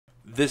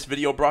This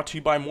video brought to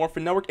you by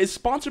Morphin Network is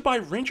sponsored by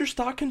Ranger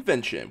Stock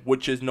Convention,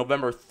 which is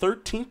November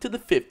 13th to the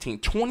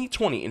 15th,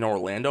 2020 in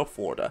Orlando,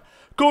 Florida.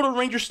 Go to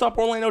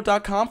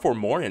rangerstoporlando.com for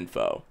more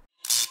info.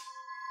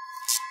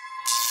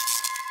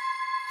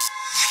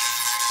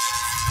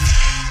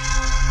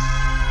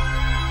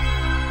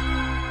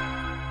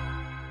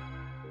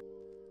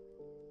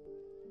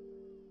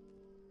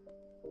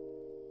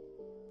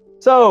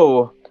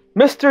 So,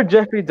 Mr.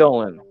 Geoffrey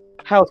Dolan,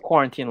 how's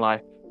quarantine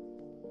life?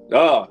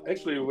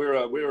 Actually, we're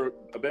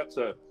about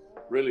to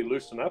really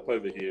loosen up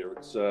over here.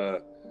 It's we're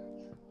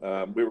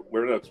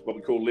in what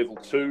we call level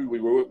 2.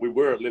 We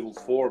were at level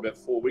 4 about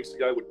 4 weeks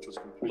ago, which was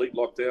complete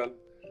lockdown.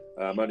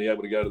 I'm only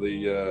able to go to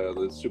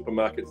the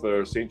supermarket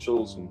for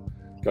essentials and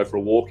go for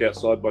a walk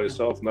outside by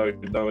yourself. No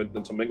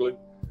intermingling.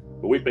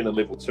 But we've been in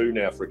level 2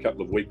 now for a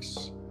couple of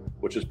weeks,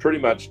 which is pretty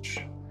much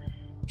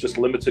just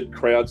limited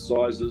crowd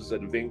sizes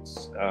at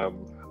events,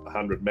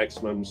 100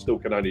 maximum. Still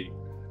can only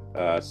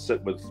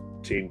sit with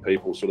 10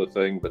 people, sort of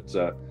thing. But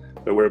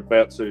we're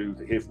about to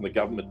hear from the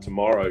government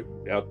tomorrow,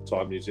 our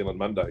time, New Zealand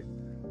Monday,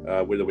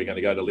 whether we're going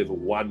to go to level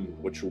 1,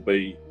 which will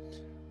be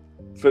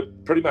for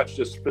pretty much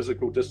just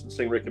physical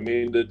distancing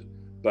recommended,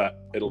 but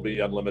it'll be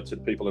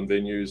unlimited people in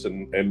venues,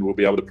 and we'll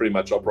be able to pretty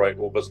much operate.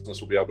 All business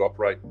will be able to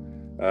operate.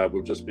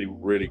 We'll just be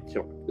really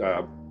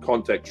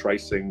contact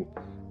tracing,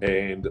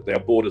 and our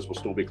borders will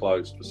still be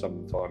closed for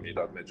some time, you'd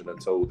imagine,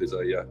 until there's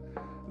a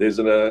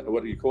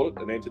what do you call it?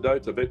 An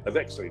antidote, a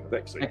vaccine.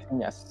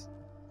 Yes.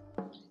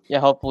 Yeah,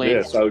 hopefully.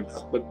 Yeah. So,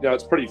 but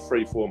it's pretty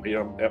free form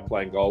here. I'm out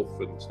playing golf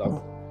and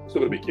stuff.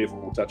 Still got to be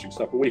careful touching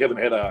stuff. But we haven't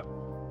had a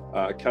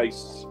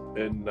case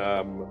in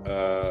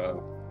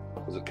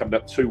has it coming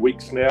up 2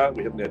 weeks now?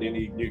 We haven't had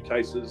any new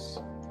cases,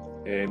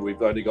 and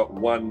we've only got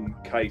one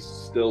case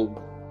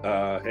still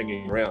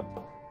hanging around.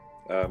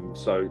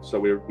 So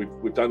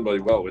we've done really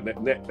well, and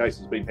that case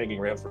has been hanging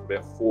around for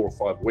about 4 or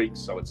 5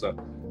 weeks. So it's a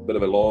bit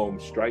of a long,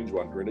 strange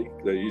one, really.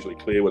 They're usually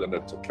clear within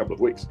a couple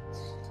of weeks.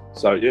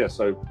 So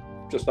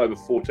just over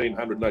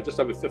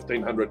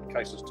 1,500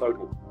 cases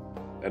total,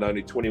 and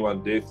only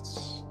 21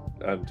 deaths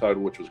in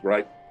total, which was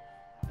great.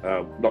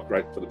 Not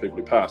great for the people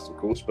who passed, of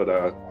course, but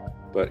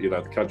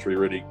the country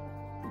really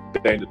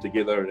banded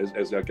together, and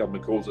as our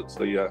government calls it,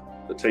 the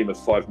team of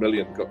 5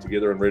 million got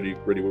together and really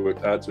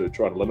worked hard to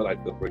try and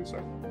eliminate the thing.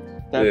 So.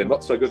 Yeah,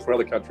 not so good for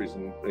other countries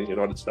in the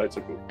United States,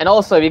 of course. And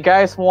also, if you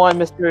guys want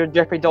Mr.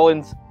 Geoffrey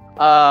Dolan's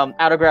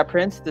autograph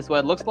prints, this is what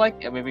it looks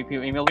like. And maybe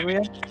people email me.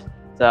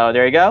 So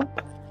there you go.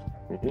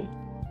 Mm-hmm.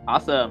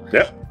 Awesome.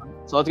 Yeah.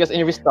 So let's get the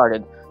interview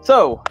started.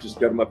 So just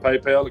go to my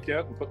PayPal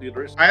account and put the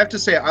address. I have to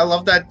say, I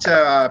love that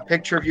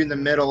picture of you in the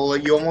middle.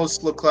 You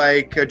almost look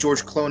like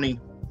George Clooney.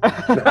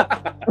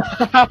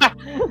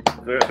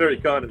 Very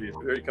kind of you.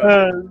 Very kind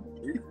of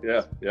you.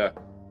 Yeah.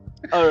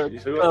 All right.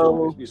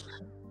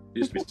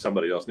 Used to be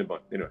somebody else. Never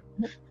mind. Anyway.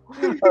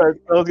 All right,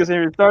 so let's get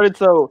the started.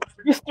 So,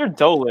 Mr.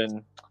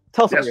 Dolan,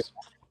 tell us about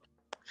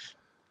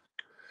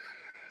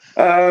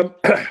yourself.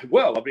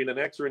 Well, I've been an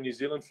actor in New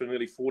Zealand for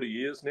nearly 40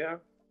 years now,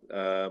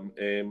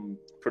 and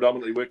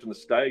predominantly worked on the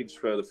stage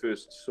for the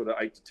first sort of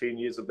 8 to 10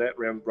 years of that,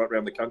 right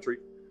around the country.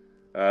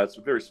 It's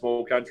a very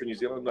small country, New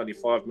Zealand, only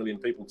 5 million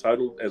people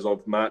total as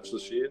of March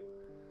this year.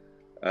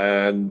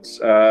 And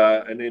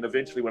then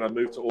eventually, when I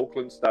moved to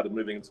Auckland, started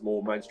moving into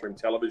more mainstream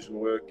television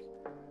work.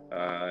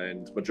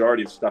 And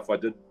majority of stuff I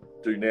do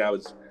now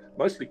is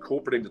mostly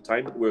corporate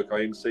entertainment work.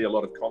 I MC a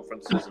lot of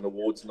conferences and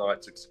awards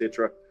nights,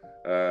 etc.,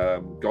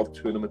 golf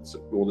tournaments,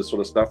 all this sort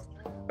of stuff,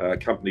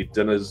 company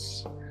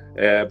dinners,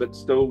 but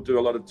still do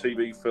a lot of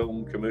TV,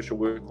 film, commercial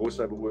work,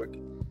 voiceover work,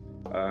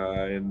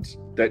 and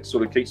that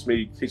sort of keeps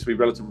me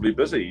relatively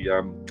busy.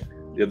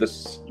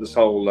 This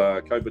whole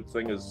COVID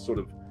thing has sort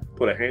of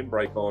put a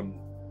handbrake on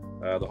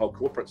the whole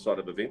corporate side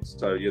of events.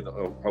 So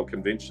the whole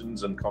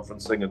conventions and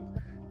conferencing and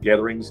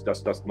gatherings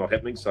just not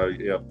happening. So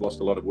I've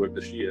lost a lot of work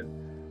this year.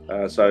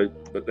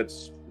 But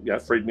that's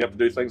freed me up to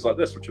do things like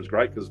this, which was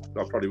great, because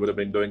I probably would have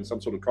been doing some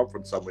sort of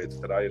conference somewhere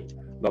today and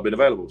not been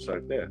available.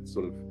 So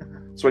sort of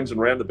swings and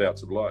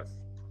roundabouts of life.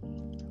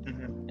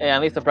 Yeah,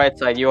 at least the bright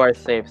side, you are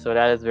safe, so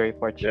that is very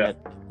fortunate.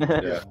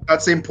 Yeah.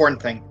 That's the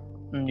important thing.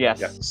 Yes.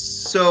 Yeah.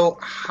 So,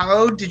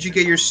 how did you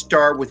get your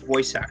start with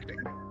voice acting?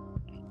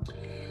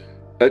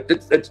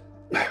 It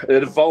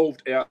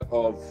evolved out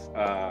of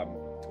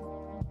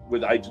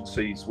with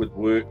agencies, with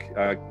work,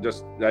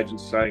 just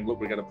agents saying, look,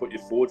 we're going to put you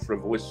forward for a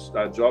voice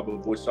job or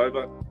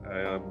voiceover,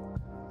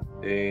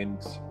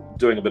 and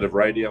doing a bit of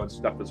radio and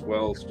stuff as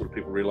well. Sort of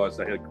people realised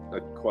they had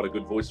quite a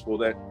good voice for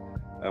that.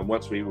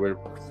 Once we were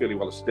fairly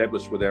well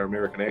established with our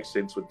American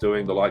accents, with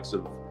doing the likes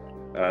of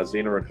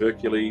Xena and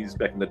Hercules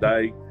back in the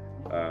day,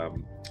 our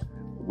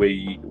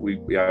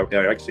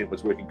accent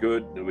was working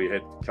good. We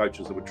had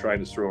coaches that would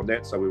train us through on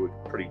that, so we were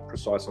pretty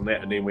precise on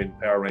that. And then when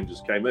Power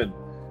Rangers came in,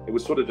 it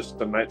was sort of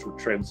just a natural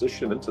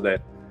transition into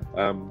that.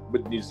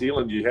 With New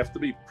Zealand, you have to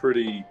be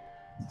pretty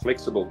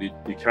flexible.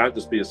 You can't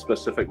just be a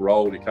specific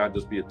role. You can't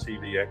just be a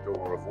TV actor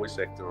or a voice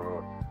actor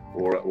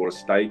or a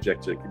stage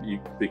actor,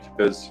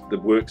 because the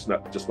work's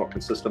not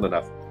consistent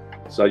enough.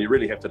 So you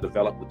really have to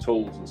develop the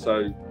tools. And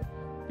so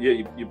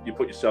yeah, you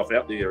put yourself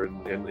out there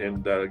and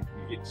you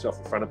get yourself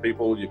in front of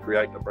people. You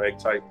create a brag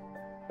tape.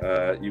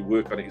 You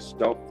work on it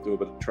yourself, do a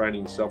bit of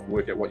training yourself, and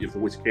work out what your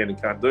voice can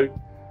and can't do.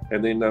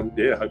 And then,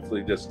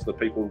 hopefully just the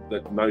people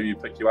that know you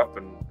pick you up,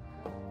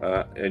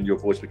 and your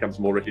voice becomes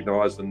more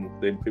recognised, and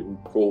then people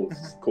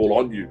call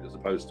on you, as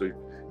opposed to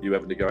you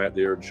having to go out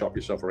there and shop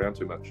yourself around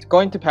too much.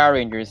 Going to Power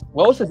Rangers,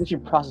 what was the audition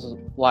process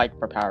like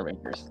for Power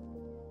Rangers?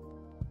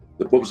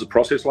 What was the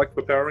process like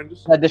for Power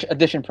Rangers?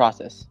 Audition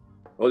process.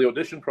 Oh, the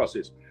audition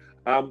process.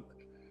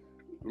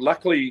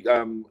 Luckily,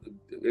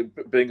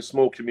 being a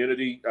small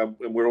community, and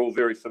we're all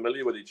very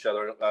familiar with each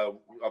other.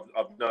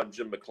 I've known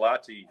Jim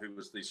McClarty, who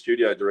was the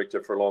studio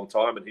director for a long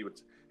time, and he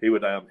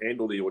would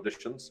handle the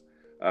auditions,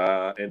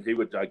 and he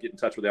would get in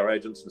touch with our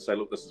agents and say,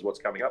 "Look, this is what's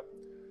coming up,"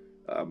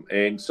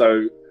 and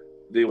so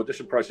the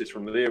audition process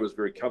from there was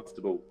very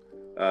comfortable,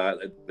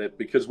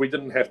 because we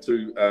didn't have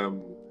to, I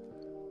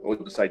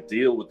wouldn't say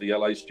deal with the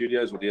LA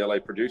studios or the LA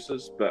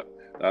producers, but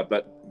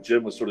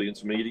Jim was sort of the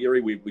intermediary.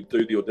 We'd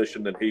do the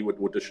audition, and he would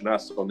audition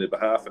us on their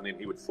behalf, and then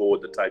he would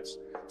forward the tapes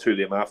to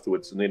them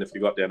afterwards. And then if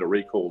you got down to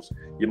recalls,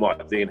 you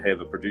might then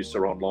have a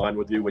producer online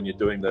with you when you're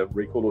doing the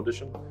recall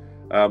audition.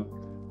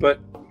 But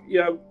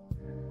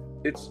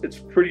it's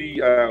pretty.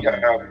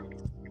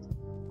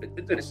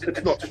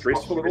 It's not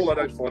stressful at all. I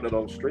don't find it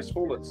all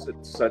stressful.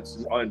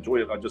 I enjoy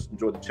it. I just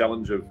enjoy the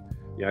challenge of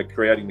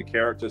creating the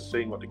characters,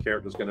 seeing what the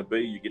character's going to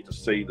be. You get to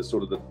see the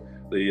sort of the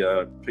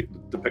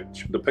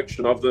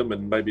depiction of them,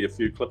 and maybe a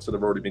few clips that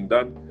have already been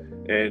done,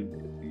 and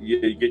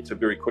you get to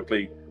very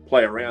quickly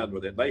play around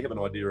with it. They have an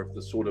idea of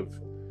the sort of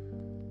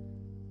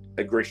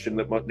aggression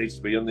that needs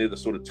to be in there, the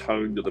sort of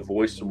tone to the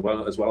voice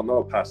as well, and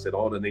they'll pass that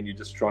on, and then you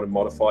just try to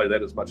modify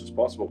that as much as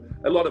possible.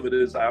 A lot of it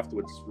is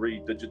afterwards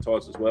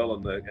re-digitized as well,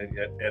 and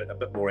a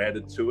bit more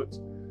added to it,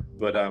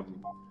 but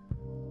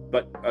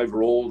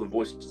overall the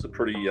voices are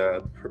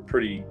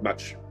pretty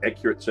much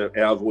accurate to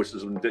our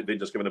voices, and they're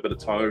just given a bit of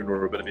tone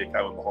or a bit of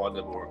echo behind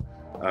them, or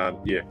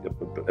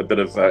a bit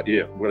of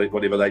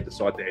whatever they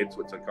decide to add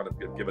to it to kind of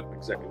give it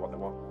exactly what they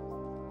want.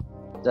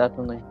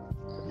 Definitely.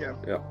 Yeah.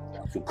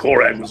 So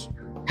Koragg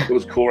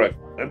was Koragg.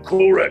 I'm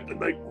Koragg the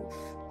Night Wolf.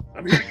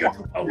 I'm here to get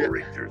the Power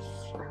Rangers.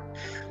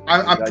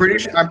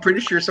 I'm pretty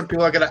sure some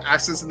people are gonna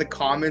ask this in the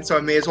comments, so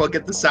I may as well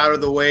get this out of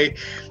the way.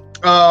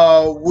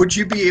 Would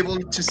you be able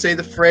to say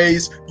the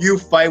phrase "you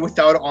fight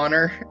without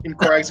honor" in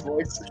Koragg's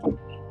voice?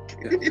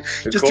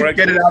 Just to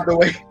get it out of the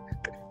way.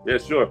 Yeah,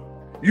 sure.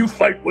 You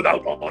fight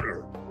without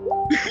honor.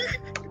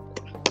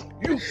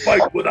 You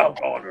fight without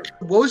honor.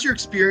 What was your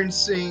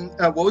experience doing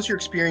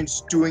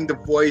the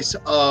voice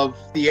of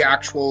the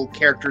actual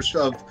characters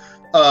of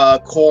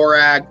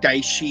Koragg,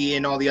 Dai Shi,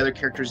 and all the other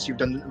characters you've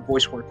done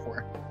voice work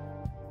for?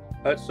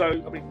 So,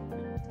 I mean,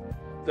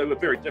 they were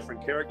very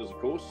different characters, of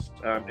course,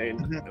 and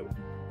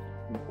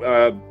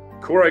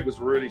Koragg was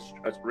a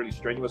really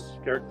strenuous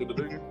character to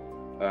do.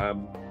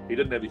 He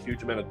didn't have a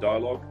huge amount of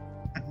dialogue,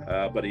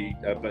 but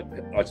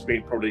I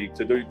spent probably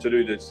to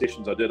do the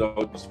sessions I did. I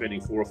would be spending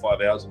 4 or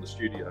 5 hours in the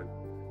studio,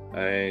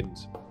 and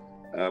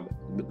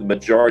the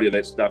majority of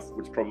that stuff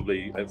was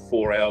probably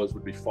 4 hours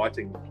would be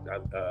fighting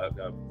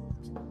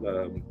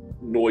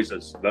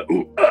noises,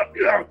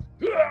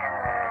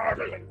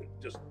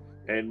 just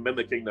and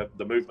mimicking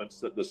the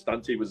movements that the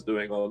stunty was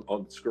doing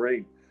on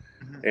screen.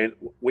 And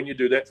when you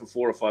do that for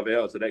 4 or 5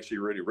 hours, it actually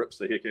really rips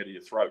the heck out of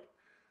your throat.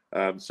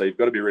 So you've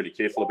got to be really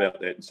careful about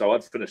that. And so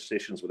I'd finish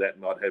sessions with that,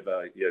 and I'd have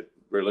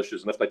real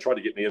issues. And if they try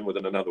to get me in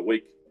within another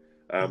week,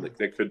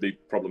 that could be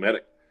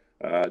problematic.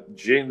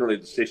 Generally,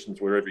 the sessions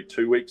were every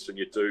 2 weeks, and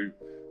you do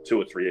 2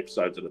 or 3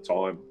 episodes at a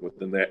time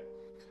within that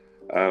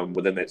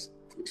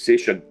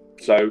session.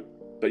 So,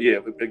 but yeah,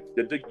 it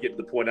did get to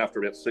the point after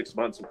about 6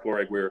 months of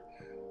Koragg where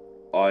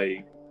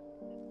I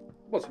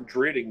wasn't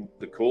dreading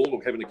the call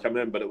or having to come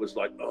in, but it was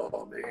like,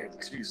 oh man,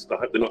 geez, I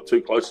hope they're not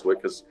too close to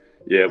it, because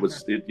it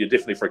was. You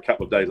definitely for a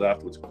couple of days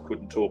afterwards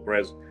couldn't talk.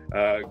 Whereas,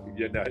 I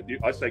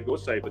say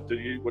Gosei, but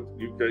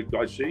you go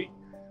Dai Shi?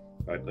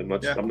 I'm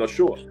not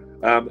sure.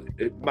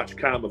 Much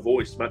calmer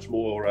voice, much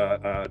more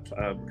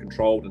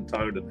controlled and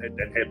toned,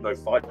 and had no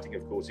fighting.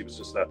 Of course, he was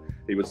just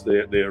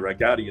their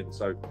guardian,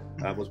 so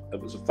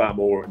it was a far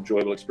more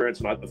enjoyable experience.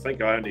 And I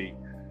think I only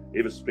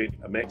ever spent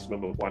a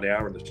maximum of 1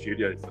 hour in the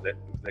studio for that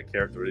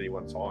character at any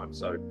one time.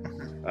 So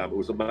it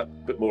was a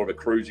bit more of a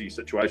cruisy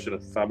situation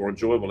and far more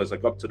enjoyable, as I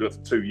got to do it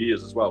for 2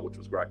 years as well, which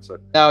was great. So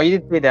now you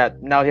did say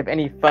that. Now, do you have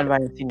any fun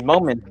behind-the-scene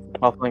moments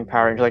while playing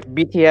Power Rangers, like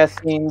BTS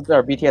scenes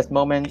or BTS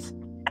moments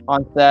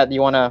on set? Do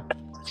you want to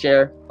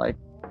share, like,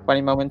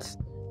 funny moments?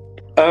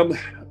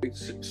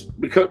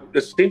 Because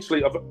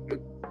essentially,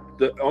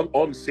 the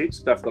on-set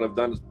stuff that I've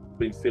done has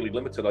been fairly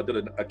limited. I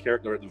did a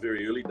character at the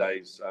very early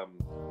days.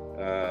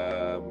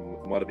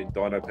 Might have been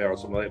Dino Power or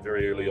something like that,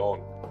 very early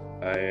on,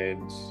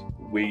 and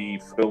we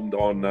filmed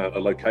on a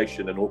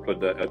location in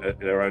Auckland at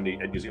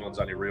New Zealand's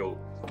only real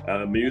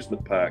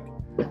amusement park,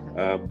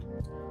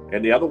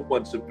 and the other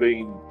ones have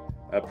been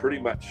pretty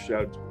much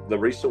the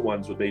recent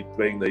ones would be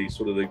being the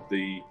sort of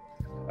the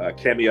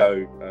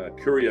cameo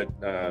courier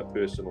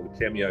person or the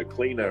cameo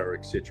cleaner,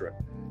 etc.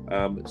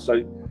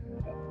 So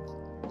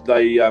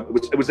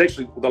it was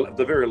actually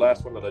the very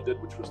last one that I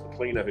did, which was the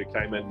cleaner who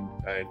came in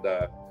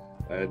and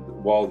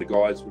while the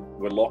guys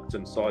were locked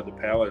inside the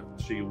power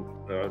shield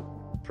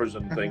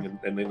prison thing,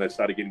 and then they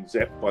started getting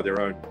zapped by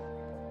their own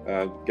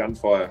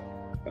gunfire.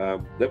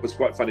 That was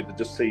quite funny to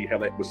just see how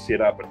that was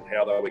set up and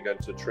how they were going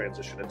to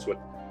transition into it,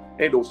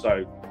 and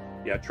also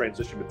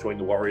transition between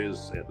the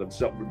warriors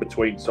themselves,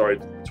 between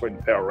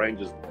the Power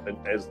Rangers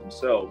as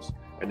themselves,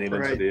 and then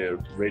into their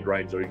Red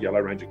Ranger or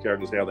Yellow Ranger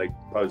characters, how they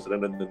posed it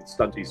in, and then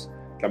stunties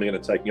coming in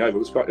and taking over.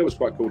 It was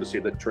quite cool to see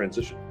that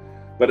transition.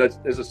 But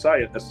as I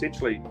say,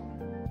 essentially,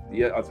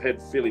 I've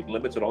had fairly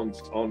limited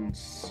on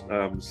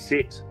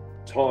set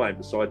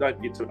time, so I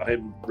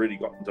haven't really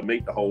gotten to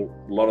meet a whole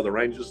lot of the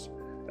Rangers.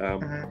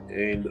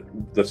 And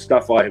the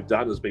stuff I have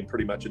done has been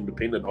pretty much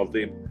independent of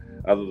them,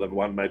 other than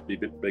one maybe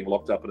being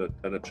locked up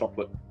in a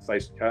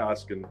chocolate-faced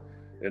cask, and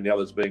the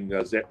others being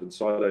zapped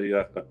inside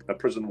a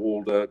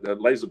prison-walled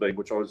laser beam,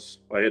 which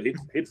I had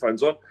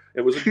headphones on.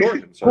 It was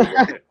ignoring them. So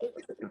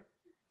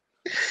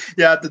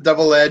yeah, the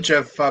double edge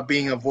of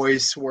being a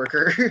voice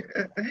worker.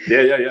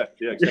 yeah,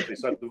 exactly.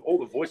 So all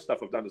the voice stuff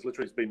I've done has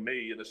literally been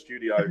me in a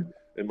studio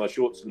in my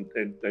shorts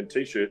and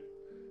t-shirt,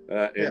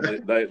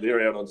 and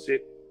they're out on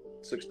set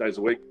 6 days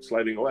a week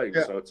slaving away.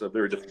 So it's a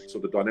very different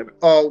sort of dynamic.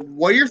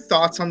 What are your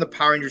thoughts on the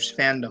Power Rangers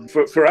fandom?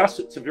 For us,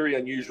 it's a very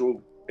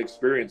unusual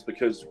experience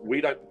because we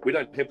don't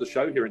have the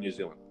show here in New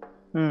Zealand,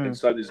 and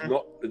so there's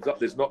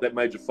not that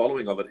major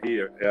following of it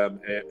here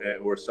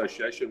or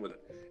association with it.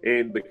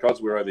 And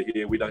because we're over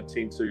here, we don't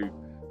tend to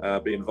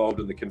be involved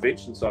in the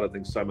convention side of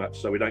things so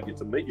much, so we don't get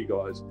to meet you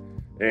guys.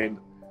 And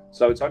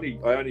so I've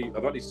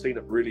only seen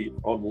it really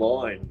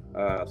online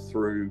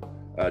through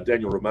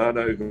Daniel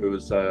Romano,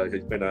 who's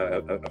been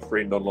a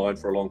friend online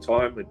for a long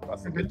time, and I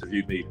think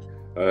interviewed me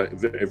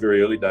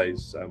very early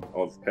days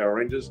of Power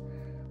Rangers,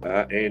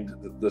 and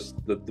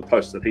the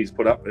post that he's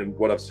put up, and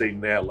what I've seen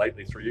now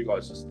lately through you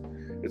guys,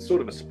 it's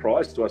sort of a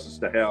surprise to us as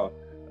to how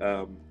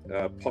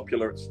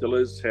popular it still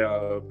is,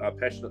 how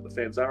passionate the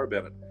fans are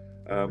about it,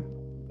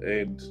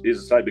 and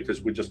as I say,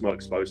 because we're just not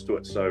exposed to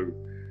it. So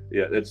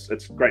yeah,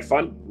 it's great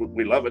fun.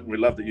 We love it, and we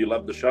love that you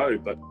love the show,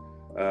 but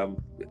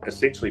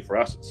essentially for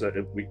us,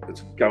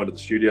 it's go into the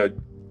studio,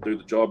 do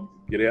the job,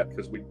 get out,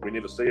 because we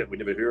never see it, we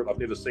never hear it. I've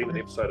never seen an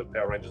episode of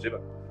Power Rangers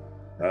ever.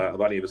 I've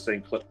only ever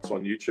seen clips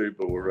on YouTube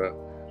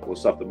or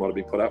stuff that might have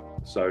been put up.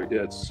 So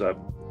yeah, it's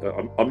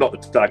I'm not the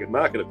target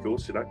market, of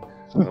course. I'm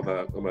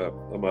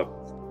a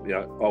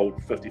old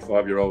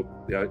 55-year-old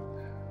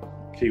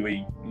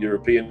Kiwi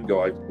European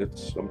guy.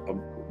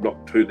 I'm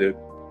not who they're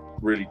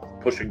really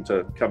pushing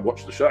to come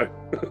watch the show.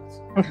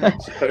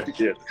 So,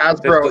 yeah.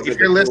 Hasbro, if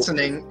you're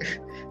listening,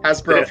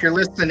 if you're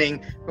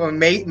listening,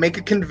 make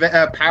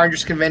a Power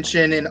Rangers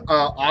convention in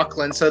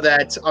Auckland so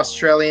that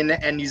Australian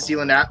and New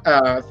Zealand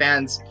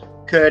fans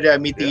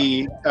could meet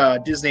the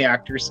Disney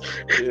actors.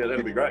 Yeah,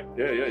 that'd be great.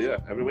 Yeah.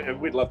 I mean,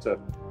 we'd love to.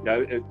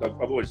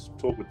 I've always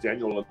talked with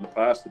Daniel in the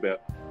past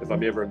about if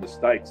I'm ever in the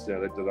States,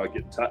 that I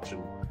get in touch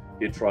and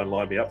he'd try and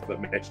line me up for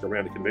that match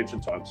around the convention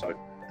time. So,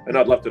 and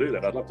I'd love to do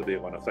that. I'd love to be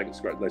at one. I think it's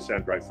great. They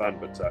sound great fun.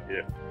 But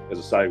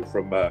as I say,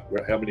 from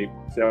how many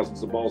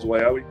thousands of miles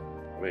away are we?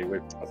 I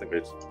mean, I think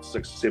it's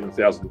 6,000 or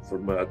 7,000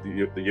 from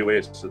the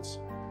US. It's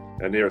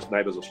our nearest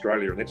neighbour's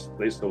Australia, and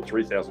they're still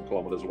 3,000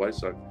 kilometres away.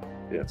 So,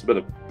 yeah, it's a bit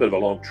of a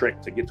long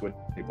trek to get to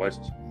any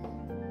places.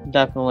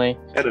 Definitely.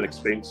 And an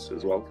expense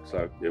as well.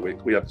 So, yeah,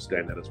 we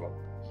understand that as well.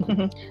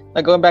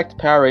 Now, going back to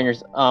Power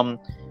Rangers,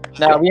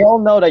 now we all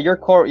know that you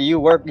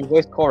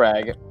voiced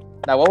Koragg.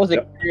 Now, what was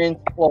the experience?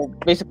 Well,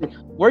 basically,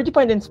 where did you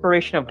find the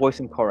inspiration of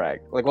voicing Koragg?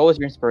 Like, what was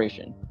your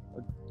inspiration?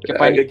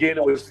 Again,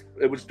 it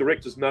was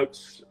director's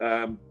notes,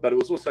 but it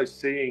was also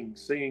seeing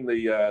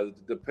the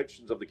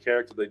depictions of the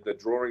character, the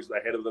drawings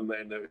they had of them,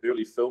 and the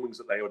early filmings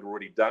that they had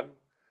already done.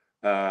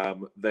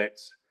 That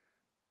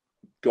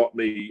got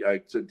me.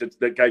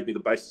 That gave me the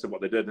basis of what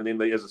they did, and then,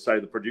 as I say,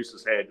 the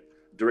producers had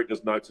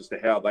director's notes as to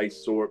how they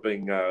saw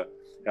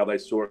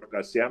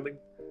it sounding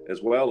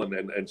as well,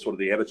 and sort of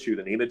the attitude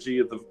and energy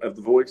of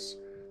the voice.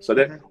 So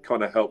that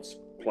kind of helps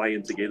play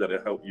in together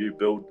to help you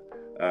build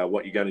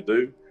what you're going to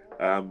do.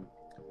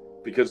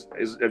 Because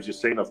as you've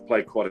seen, I've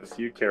played quite a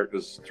few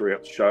characters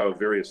throughout the show of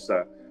various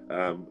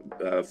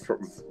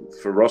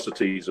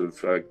ferocities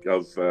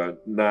of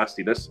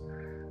nastiness,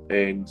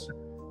 and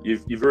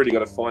you've really got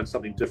to find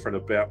something different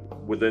about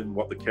within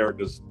what the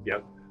characters.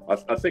 I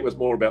think it was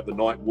more about the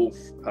Night Wolf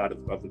part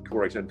of the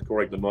Koragg, and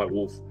Koragg the Night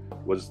Wolf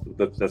was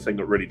the thing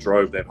that really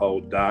drove that whole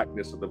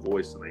darkness of the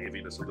voice and the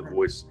heaviness of the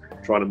voice,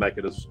 trying to make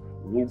it as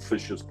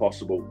wolfish as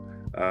possible.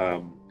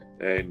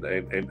 And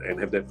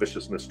have that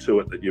viciousness to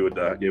it that you would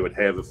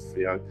have if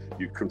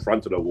you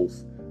confronted a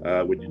wolf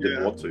when you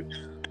didn't want to.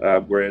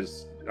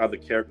 Whereas other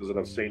characters that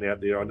I've seen out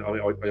there, I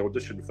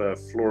auditioned for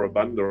Flora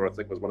Bunda, I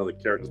think was one of the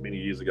characters many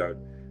years ago,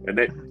 and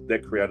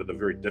that created a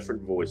very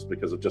different voice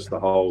because of just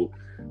the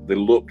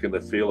look and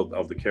the feel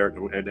of the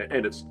character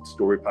and its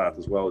story path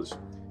as well. As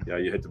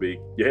you have to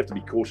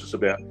be cautious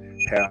about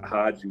how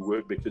hard you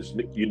work, because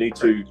you need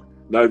to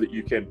know that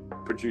you can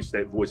produce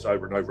that voice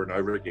over and over and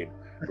over again.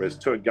 Whereas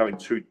going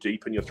too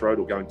deep in your throat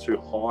or going too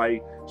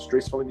high,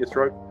 stressful in your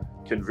throat,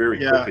 can very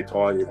quickly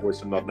tire your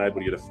voice and not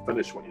enable you to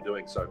finish what you're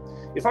doing. So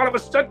if all of a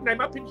sudden I'm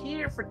up in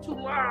here for too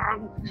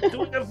long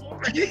doing a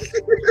voice,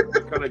 I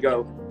kind of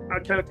go, I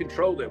can't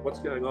control that. What's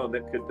going on?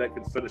 That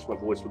could finish my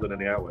voice within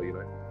an hour, you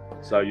know.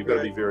 So you've got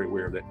to be very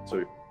aware of that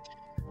too.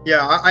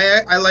 Yeah,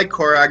 I like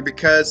Koragg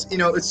because, you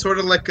know, it's sort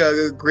of like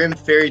a grim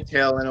fairy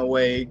tale in a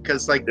way,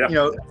 because, like, you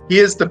know, he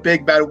is the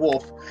big bad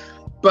wolf.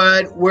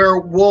 But where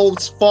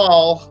wolves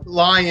fall,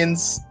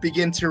 lions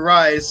begin to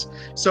rise.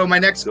 So my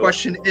next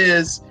question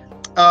is,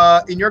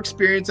 in your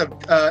experience of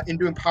in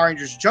doing Power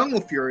Rangers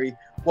Jungle Fury,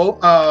 what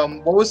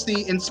was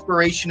the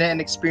inspiration and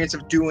experience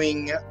of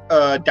doing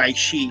Dai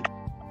Shi?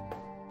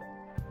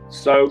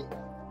 So,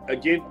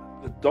 again,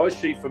 Dai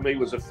Shi for me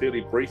was a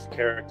fairly brief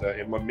character,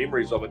 and my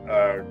memories of it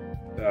are,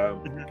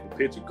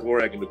 compared to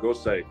Koragg and the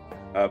Gosei,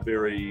 are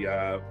very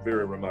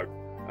remote.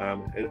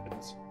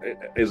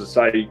 As I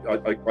say,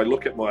 I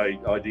look at my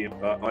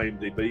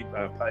IMDb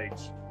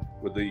page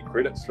with the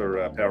credits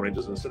for Power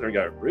Rangers and sit there and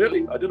go,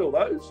 really? I did all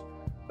those?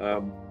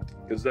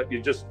 Because that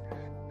you just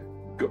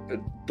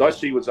Dai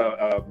Shi was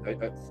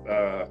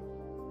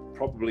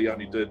probably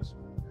only did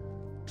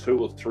 2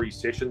 or 3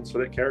 sessions for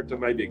that character,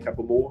 maybe a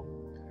couple more.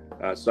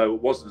 So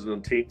it wasn't as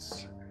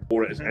intense,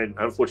 and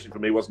unfortunately for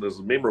me, wasn't as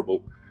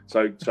memorable.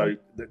 So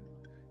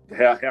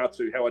how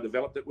I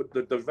developed it, with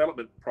the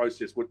development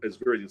process is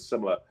very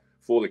similar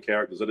for the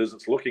characters.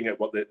 It's looking at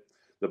what the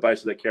base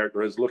of that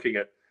character is, looking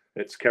at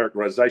its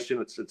characterization,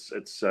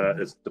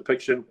 its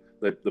depiction,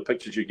 the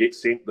pictures you get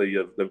sent,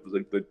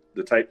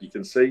 the tape you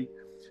can see,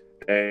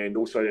 and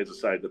also, as I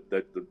say,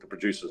 the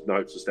producer's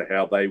notes as to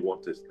how they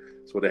want to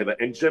sort of have it.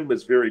 And Jim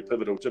is very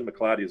pivotal. Jim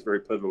McClarty is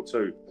very pivotal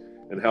too,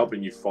 in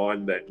helping you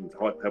find that and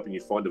helping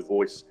you find a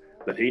voice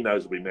that he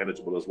knows will be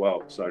manageable as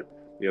well. So,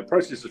 yeah, the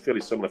process is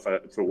fairly similar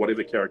for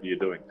whatever character you're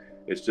doing.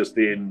 It's just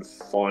then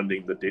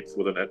finding the depth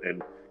within it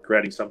and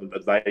creating something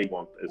that they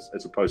want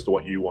as opposed to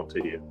what you want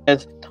to hear.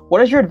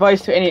 What is your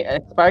advice to any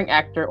aspiring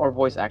actor or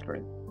voice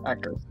actors?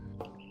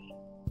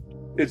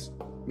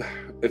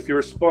 If you're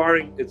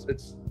aspiring,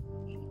 it's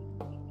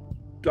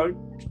don't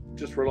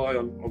just rely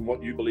on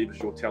what you believe is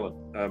your talent.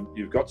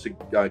 You've got to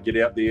get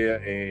out there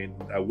and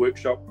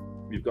workshop.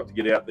 You've got to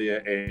get out there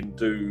and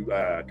do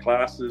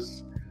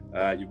classes.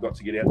 You've got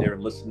to get out there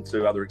and listen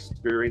to other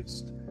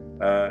experienced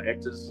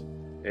actors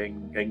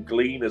and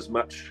glean as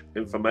much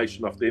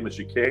information off them as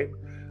you can.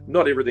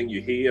 Not everything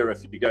you hear,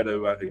 if you go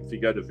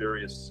to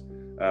various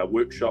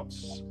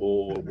workshops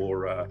or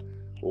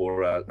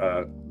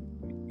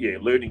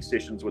learning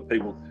sessions with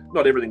people,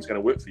 not everything's going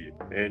to work for you,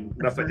 and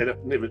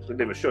it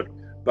never should.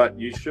 But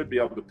you should be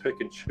able to pick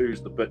and choose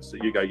the bits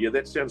that you go, yeah,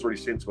 that sounds really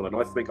sensible, and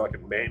I think I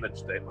can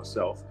manage that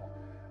myself.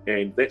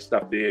 And that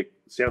stuff there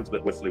sounds a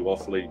bit wiffly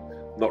waffly,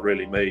 not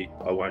really me.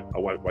 I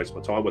won't waste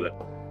my time with it.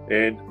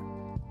 And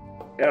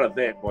out of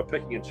that, by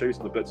picking and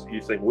choosing the bits that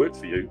you think work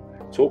for you,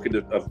 talking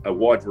to a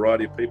wide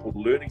variety of people,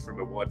 learning from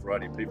a wide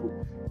variety of people,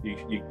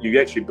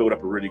 you actually build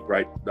up a really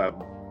great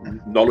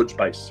knowledge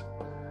base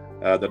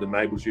that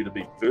enables you to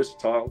be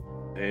versatile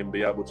and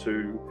be able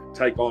to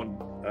take on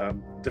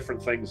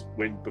different things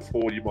when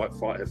before you might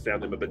have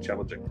found them a bit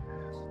challenging.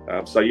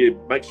 So yeah,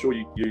 make sure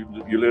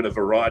you learn a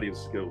variety of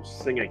skills.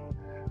 Singing,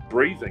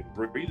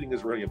 breathing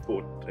is really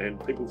important,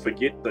 and people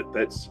forget that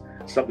that's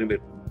something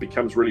that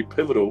becomes really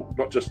pivotal,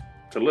 not just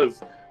to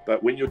live,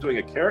 but when you're doing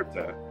a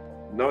character,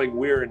 knowing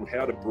where and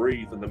how to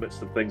breathe in the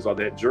midst of things like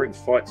that during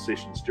fight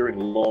sessions, during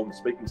long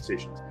speaking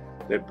sessions,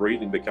 that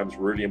breathing becomes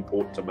really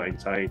important to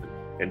maintain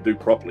and do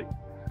properly.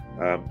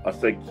 I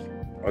think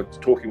I was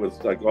talking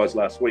with guys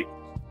last week,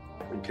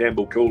 and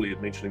Campbell Cooley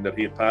had mentioning that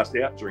he had passed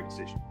out during a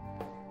session.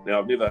 Now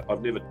I've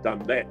never done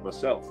that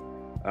myself,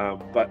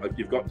 but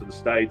you've got to the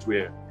stage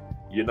where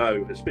you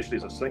know, especially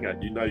as a singer,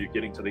 you know you're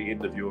getting to the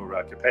end of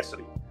your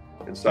capacity.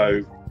 And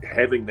so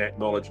having that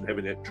knowledge and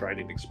having that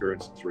training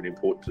experience is really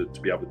important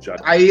to be able to judge.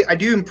 I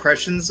do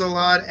impressions a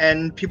lot,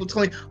 and people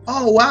tell me,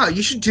 oh, wow,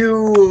 you should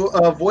do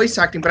voice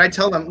acting. But I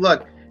tell them,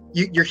 look,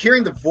 you're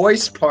hearing the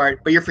voice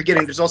part, but you're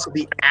forgetting there's also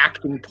the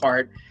acting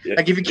part. Yeah,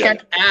 like if you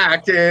can't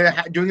act,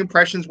 doing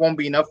impressions won't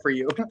be enough for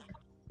you.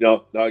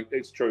 No,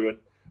 it's true. And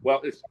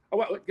well,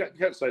 I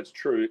can't say it's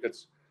true.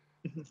 It's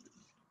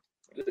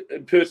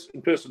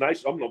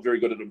impersonation. I'm not very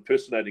good at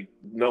impersonating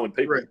known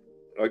people. Right.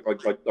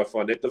 I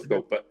find that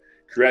difficult, but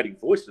creating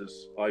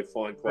voices I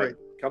find quite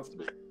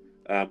comfortable.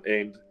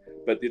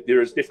 But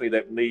there is definitely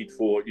that need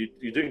for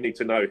you do need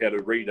to know how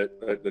to read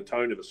the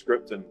tone of a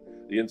script and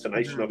the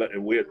intonation of it,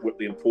 and what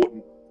the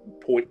important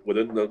point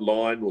within the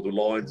line or the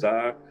lines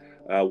are,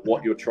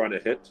 what you're trying to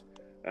hit,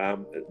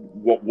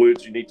 what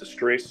words you need to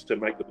stress to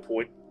make the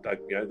point,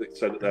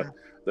 so that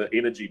the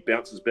energy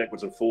bounces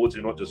backwards and forwards.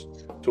 You're not just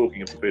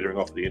talking and petering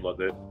off at the end like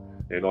that,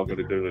 and I'm going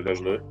to do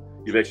it.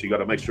 You've actually got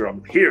to make sure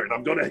I'm here and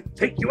I'm going to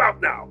take you out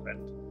now.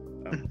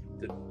 And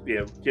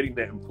getting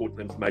that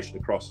important information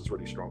across is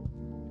really strong.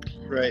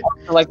 Right.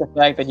 I like the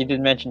fact that you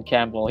didn't mention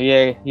Campbell.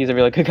 He's a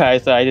really good guy,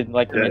 so I didn't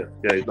like him.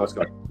 Yeah, he's a nice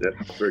guy. Yeah,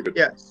 very good.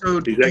 Yeah.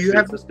 So he's actually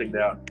existing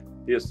now.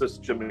 he assists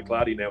Jim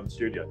McClarty now in the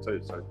studio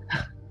too. So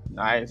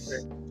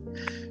Nice.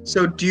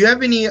 So, do you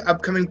have any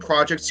upcoming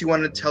projects you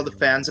want to tell the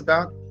fans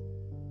about?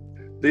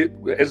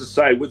 As I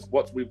say, with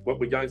what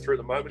we're going through at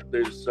the moment,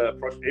 there's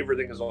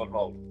everything is on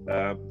hold.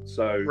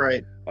 So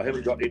Right. I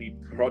haven't got any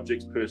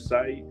projects per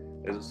se.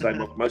 As I say,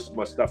 most of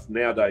my stuff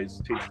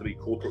nowadays tends to be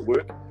corporate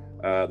work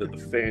that the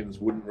fans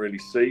wouldn't really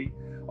see.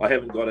 I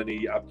haven't got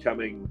any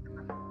upcoming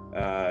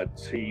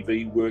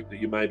TV work that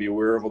you may be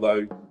aware of,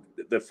 although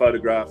the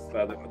photograph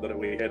that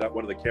we had up,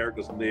 one of the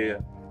characters in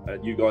there,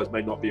 you guys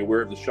may not be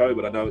aware of the show,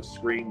 but I know it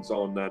screens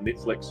on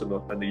Netflix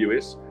in the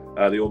US,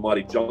 the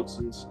Almighty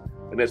Johnsons,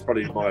 and that's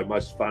probably my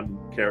most fun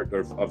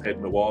character I've had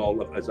in a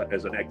while as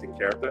an acting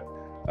character.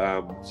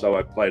 So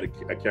I played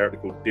a character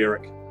called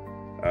Derek,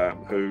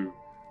 who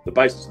the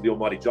basis of the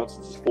Almighty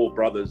Johnsons is 4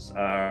 brothers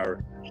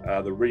are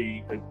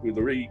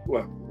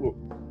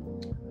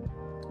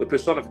the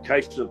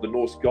personification of the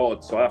Norse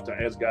gods. So after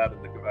Asgard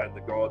and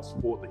the gods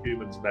fought the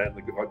humans and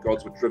the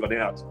gods were driven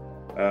out,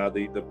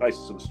 the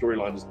basis of the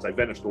storyline is they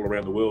vanished all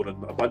around the world,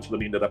 and a bunch of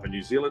them ended up in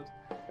New Zealand.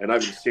 And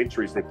over the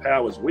centuries, their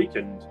powers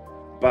weakened,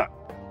 but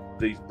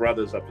these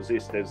brothers are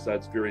possessed as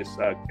various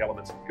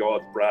elements of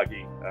gods,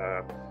 Bragi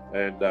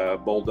and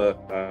Balder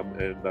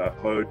and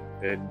Hod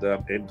and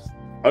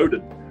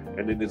Odin.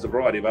 And then there's a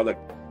variety of other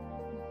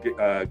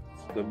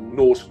the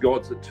Norse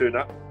gods that turn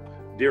up,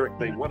 Derek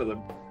being one of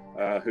them,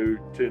 who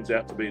turns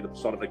out to be the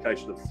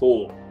personification of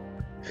Thor.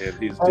 And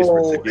he's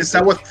desperate to get is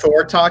that what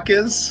Thor talk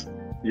is?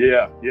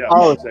 Yeah,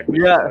 Oh, exactly.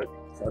 yeah.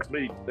 So it's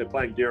me. They're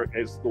playing Derek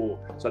as Thor.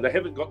 So they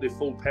haven't got their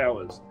full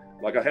powers.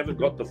 Like I haven't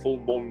got the full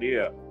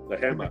Mjolnir, the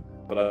hammer,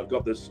 but I've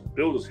got this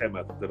builder's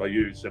hammer that I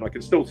use, and I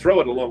can still throw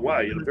it a long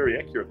way and very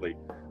accurately.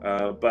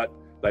 But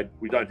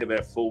we don't have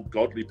our full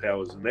godly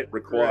powers, and that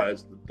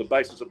requires the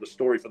basis of the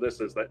story for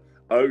this is that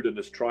Odin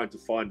is trying to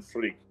find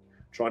Frigg,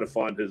 trying to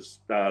find his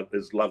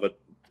love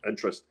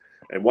interest,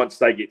 and once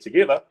they get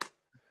together,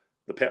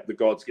 the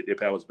gods get their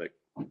powers back.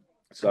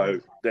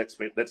 So that's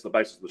the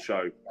basis of the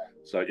show.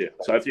 So yeah,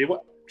 so if you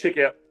want, check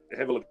out,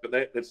 have a look at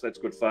that. That's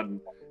good fun,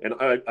 and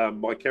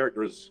my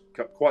character is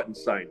quite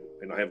insane,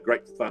 and I have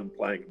great fun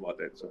playing him like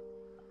that. So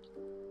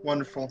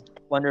Wonderful.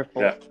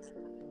 Yeah.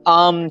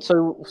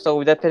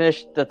 So that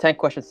finished the 10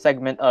 question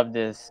segment of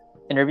this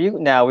interview.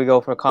 Now we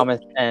go for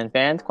comments and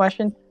fans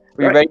questions.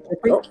 Are you ready?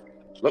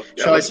 Look,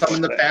 Shall I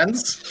summon the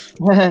fans?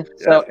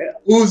 So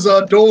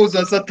Uza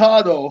doza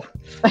satado.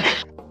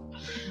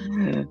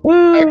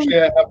 Actually,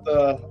 I have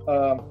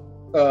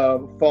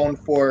the phone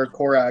for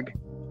Koragg.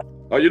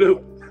 Oh, you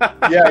do?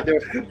 Yeah, I do.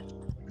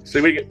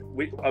 See,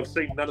 I've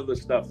seen none of the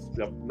stuff,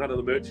 none of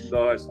the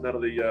merchandise, none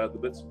of the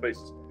bits and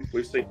pieces.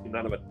 We've seen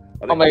none of it.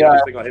 I think the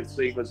only thing I have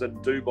seen was in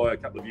Dubai a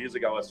couple of years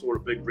ago. I saw a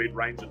big red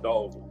Ranger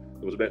doll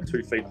that was about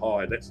 2 feet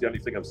high. That's the only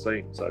thing I've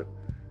seen. So,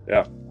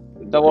 yeah.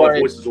 My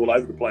voice is all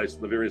over the place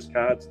in the various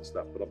cards and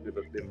stuff, but I've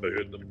never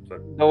heard them. So.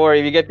 Don't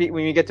worry,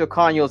 when you get to a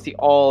con, you'll see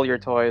all your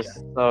toys.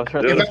 So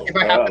if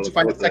I happen to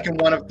find a second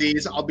one of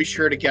these, I'll be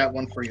sure to get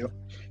one for you.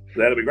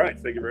 That'll be great.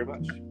 Thank you very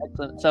much.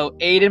 Excellent. So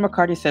Aiden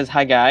McCarthy says,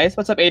 "Hi guys,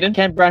 what's up, Aiden?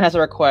 Ken Brown has a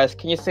request.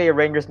 Can you say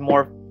Rangers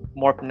more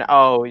from?"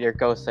 Oh, your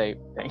Gosei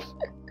thing.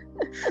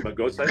 My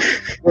Gosei?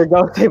 Your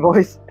Gosei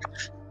voice.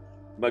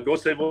 My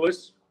Gosei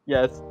voice?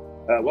 Yes.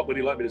 What would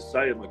you like me to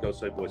say in my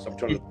Gosei voice? I'm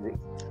trying to.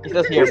 He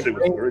says here.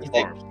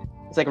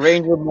 It's like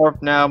Ranger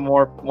morph now,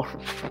 more.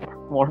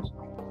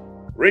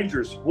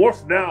 Rangers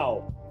morph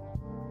now.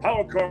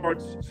 Power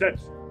cards set.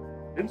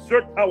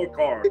 Insert power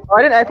card. Oh,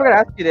 I forgot to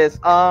ask you this.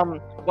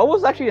 What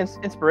was actually the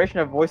inspiration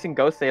of voicing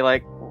Gosei?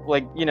 Like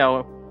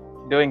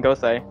doing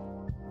Gosei.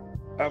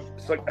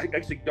 So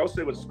actually,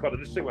 Gosei was quite an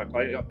interesting one.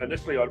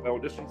 Initially I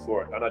auditioned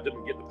for it and I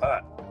didn't get the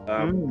part.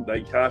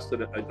 They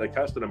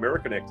cast an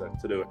American actor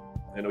to do it,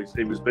 and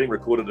he was being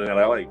recorded in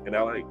LA.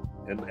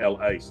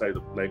 Say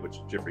the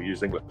language. Geoffrey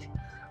used English.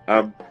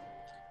 And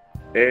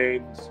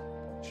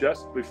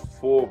just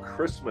before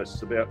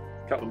Christmas, about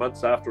a couple of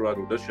months after I'd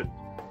auditioned,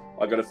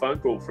 I got a phone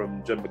call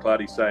from Jim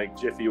McClarty saying,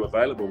 "Jeff, are you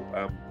available?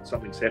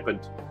 Something's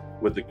happened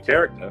with the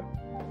character,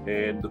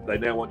 and they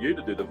now want you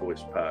to do the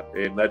voice part."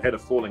 And they'd had a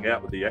falling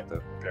out with the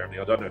actor, apparently.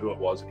 I don't know who it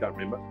was, I can't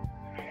remember.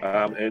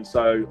 And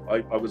so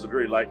I was a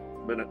very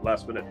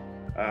last minute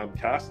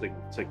casting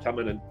to come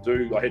in and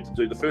do.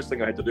 The first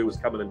thing I had to do was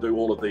come in and do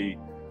all of the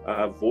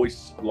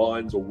voice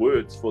lines or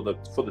words for the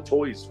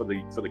toys for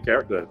the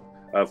character,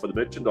 for the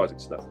merchandising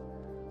stuff.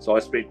 So I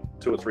spent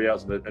 2 or 3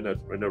 hours in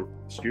a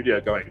studio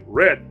going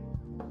red,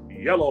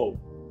 yellow,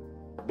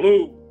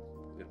 blue,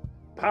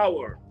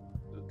 power,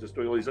 just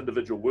doing all these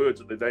individual words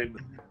that they then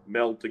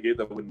meld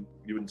together when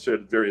you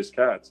inserted various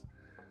cards.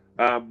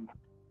 And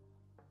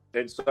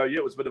so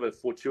it was a bit of a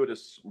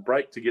fortuitous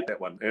break to get that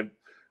one. And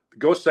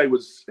Gosei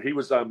was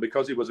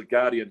because he was a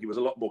guardian, he was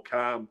a lot more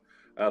calm.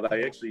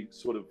 They actually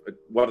sort of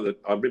I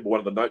remember one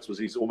of the notes was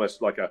he's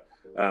almost like a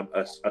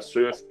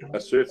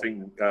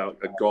surfing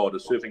god, a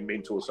surfing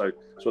mentor. So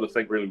sort of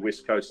think really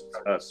West Coast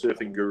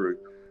surfing guru,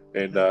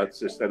 and it's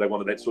just that they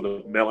wanted that sort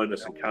of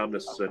mellowness and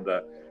calmness and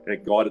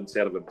guidance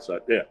out of him. So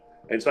yeah,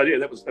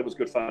 that was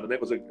good fun, and that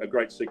was a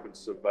great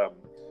sequence of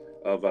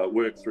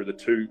work through the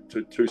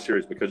two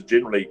series, because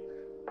generally,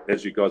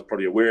 as you guys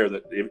probably aware,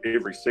 that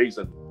every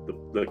season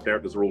the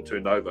characters are all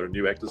turned over and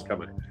new actors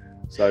come in.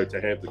 So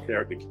to have the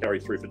character carry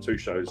through for 2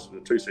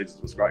 seasons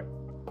was great.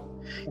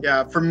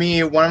 Yeah, for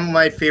me, one of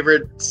my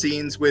favorite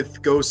scenes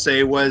with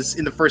Gosei was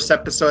in the first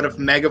episode of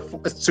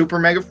Super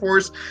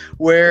Megaforce,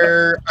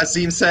 where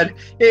Azim said,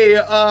 "Hey,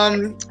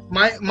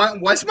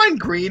 why's mine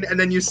green?" And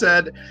then you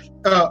said,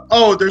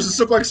 "Oh, there's a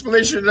simple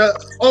explanation.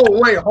 Oh,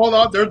 wait, hold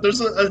on.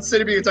 There's a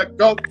city being attacked.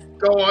 Go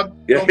on.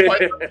 Yeah, go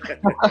fight."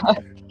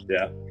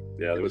 yeah.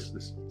 There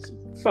was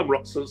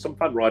some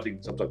fun writing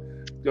sometimes.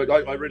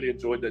 I really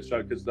enjoyed that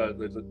show because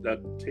there's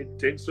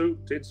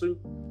Tensu,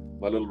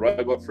 my little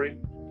robot friend.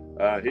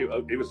 He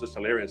was just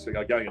hilarious.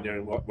 Going in there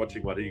and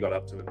watching what he got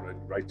up to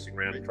and racing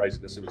around and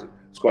craziness.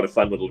 It's quite a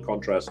fun little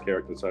contrast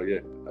character. So yeah,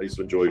 I used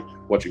to enjoy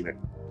watching that.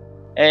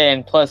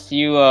 And plus,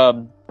 you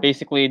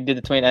basically did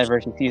the 20th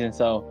anniversary season,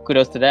 so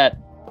kudos to that.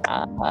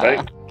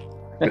 My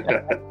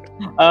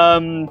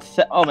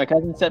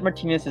cousin Seth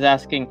Martinez is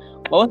asking,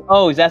 what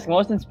was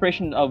the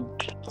inspiration of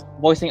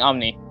voicing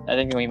Omni? I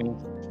think what he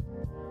means.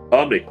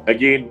 Omni,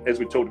 again, as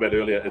we talked about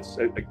earlier, it's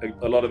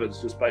a lot of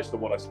it's just based on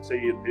what I see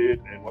and heard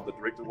and what the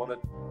director wanted,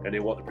 and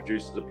then what the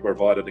producers have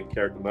provided in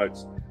character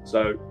notes.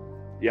 So,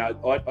 yeah,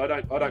 I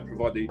don't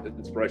provide the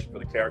inspiration for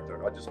the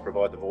character. I just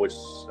provide the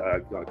voice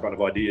kind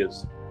of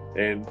ideas,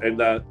 and then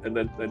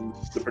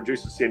the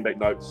producers send back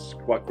notes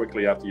quite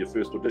quickly after your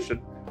first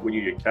audition. When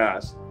you get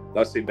cast,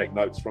 they'll send back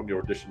notes from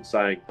your audition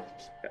saying,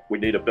 we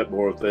need a bit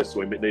more of this,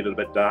 or we need it a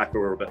bit darker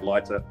or a bit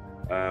lighter,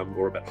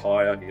 or a bit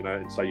higher,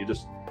 and so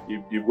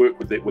you work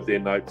with their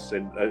notes,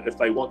 and if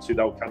they want to,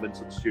 they'll come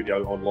into the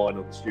studio online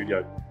on the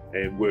studio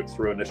and work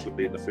through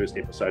initially in the first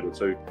episode or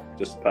 2,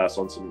 just to pass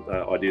on some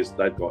ideas that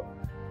they've got.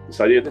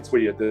 So yeah, that's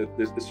where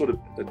there's sort of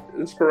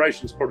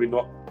inspiration is probably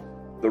not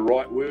the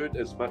right word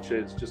as much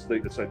as just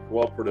it's a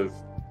cooperative,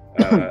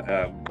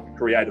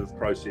 creative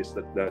process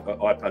that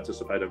I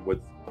participate in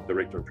with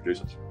director and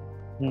producers.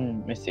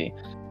 I see.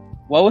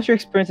 What was your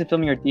experience in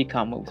filming your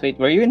DCOM movies? Wait,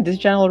 were you in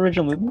Disney Channel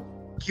original movie?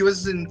 He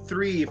was in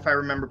 3, if I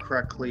remember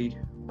correctly.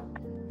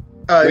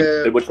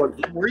 Which one?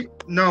 You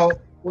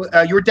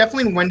were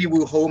definitely in Wendy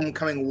Wu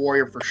Homecoming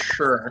Warrior for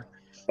sure.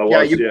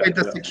 You played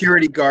the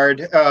security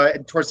guard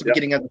towards the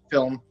beginning of the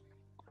film.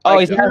 Oh,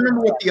 I don't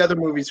remember what the other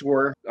movies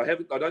were. I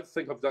don't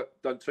think I've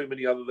done too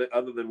many other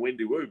than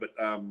Wendy Wu, but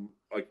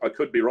I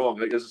could be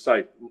wrong. As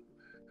I say,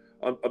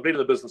 I've been in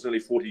the business nearly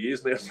 40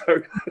 years now,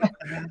 so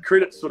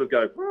credits sort of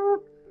go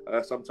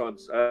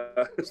sometimes.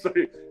 So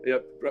yeah,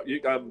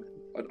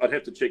 I'd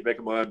have to check back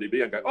on my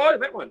IMDb and go, oh,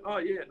 that one. Oh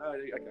yeah, no,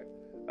 okay.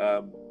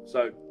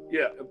 So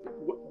yeah,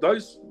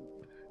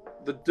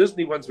 the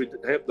Disney ones we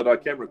have that I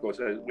can recall,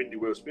 Wendy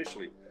Wu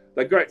especially,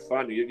 they're great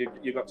fun.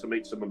 You got to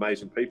meet some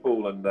amazing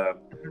people, and the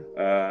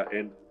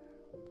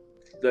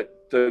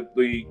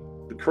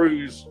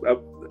crews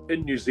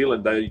in New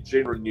Zealand, the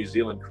general New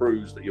Zealand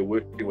crews that you're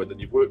working with, and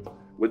you've worked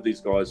with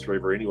these guys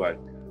forever anyway,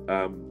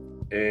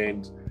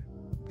 and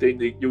then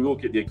you will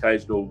get the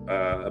occasional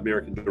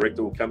American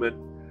director will come in,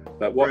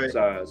 but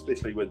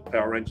especially with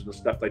Power Rangers and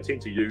stuff, they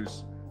tend to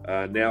use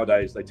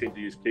nowadays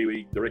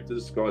Kiwi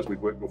directors, guys we've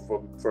worked with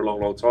for a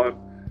long time.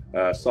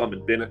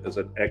 Simon Bennett is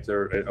an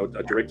actor,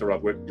 a director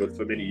I've worked with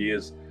for many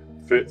years.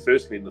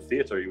 Firstly in the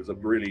theatre, he was a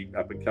really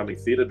up-and-coming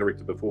theatre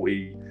director before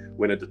he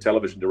went into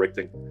television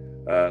directing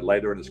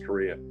later in his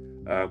career.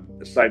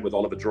 Same with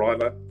Oliver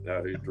Driver,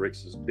 who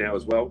directs us now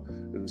as well.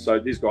 And so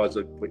these guys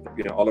are,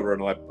 Oliver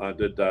and I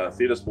did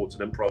theatre sports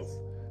and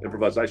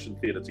improvisation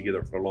theatre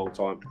together for a long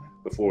time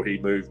before he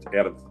moved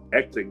out of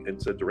acting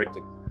into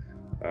directing.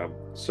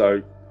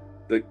 So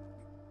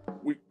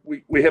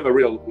we have a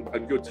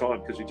good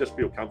time because you just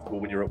feel comfortable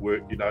when you're at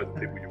work. You know the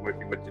people you're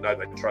working with,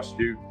 they trust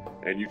you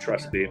and you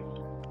trust them.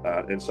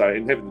 And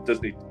having the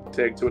Disney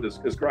tag to it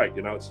is great.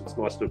 It's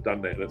nice to have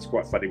done that, and it's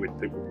quite funny when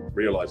people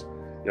realise.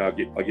 I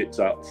get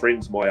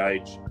friends my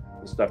age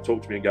and stuff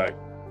talk to me and go,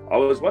 I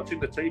was watching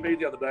the TV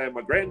the other day and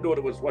my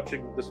granddaughter was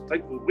watching this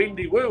thing with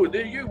Wendy Wu and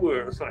there you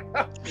were. It's like,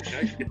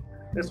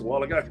 that's a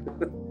while ago.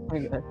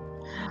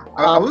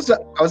 I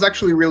was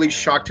actually really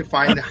shocked to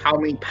find how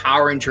many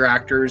Power Ranger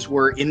actors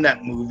were in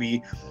that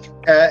movie.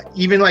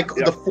 Even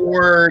the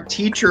 4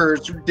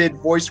 teachers did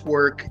voice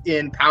work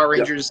in Power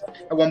Rangers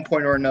at one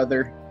point or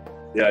another.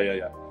 Yeah.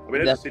 I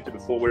mean, as I said to you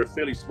before, we're a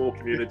fairly small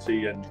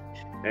community, and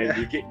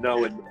you get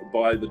known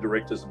by the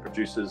directors and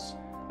producers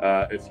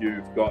if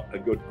you've got a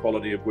good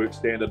quality of work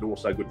standard and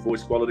also good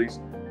voice qualities.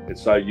 And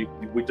so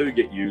we do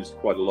get used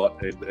quite a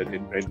lot,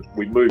 and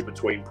we move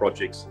between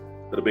projects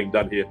that are being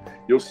done here.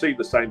 You'll see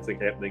the same thing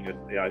happening, and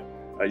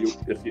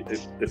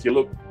if you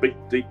look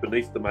deep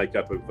beneath the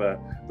makeup of the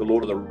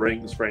Lord of the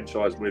Rings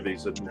franchise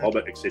movies and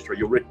Hobbit, etc.,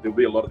 there'll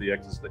be a lot of the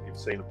actors that you've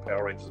seen in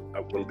Power Rangers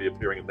will be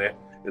appearing in that,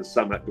 and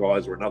some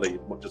guys or another you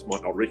just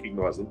might not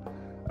recognise them.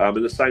 And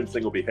the same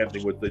thing will be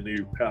happening with the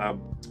new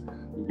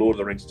Lord of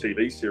the Rings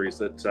TV series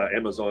that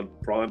Amazon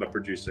Prime are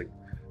producing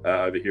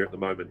over here at the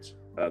moment.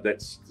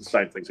 That's the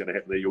same thing's going to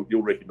happen there.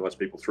 You'll recognise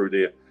people through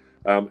there.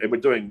 And we're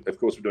doing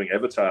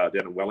Avatar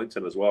down in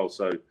Wellington as well.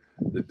 So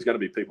there's going to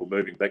be people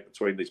moving back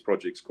between these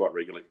projects quite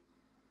regularly.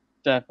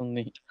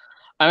 Definitely.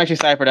 I'm actually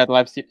excited for that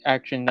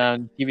action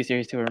TV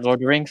series too, Lord of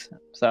the Rings.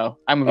 So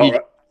I'm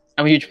a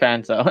huge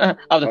fan. So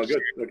oh,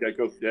 good. Okay,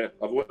 cool. Yeah,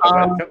 I've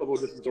had a couple of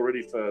auditions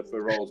already for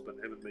roles, but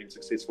haven't been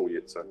successful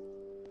yet. So.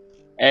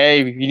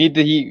 Hey, you need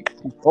to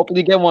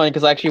hopefully get one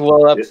because actually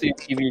we'll have to see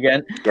TV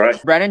again.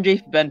 Great. Brandon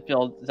J.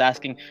 Benfield is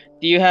asking,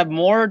 do you have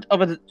more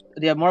of a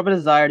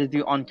desire to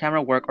do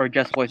on-camera work or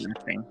just voice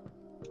acting?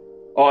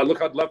 Oh,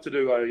 look, I'd love to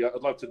do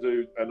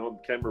an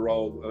on-camera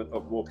role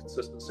of more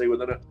consistency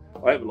within it.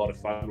 I have a lot of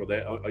fun with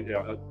that.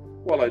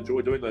 While I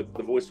enjoy doing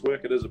the voice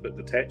work, it is a bit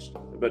detached,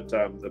 a bit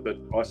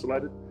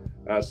isolated.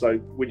 So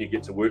when you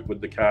get to work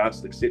with the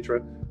cast,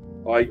 etc.,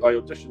 I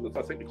auditioned.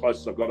 I think the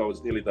closest I've got, I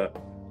was nearly the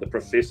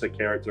professor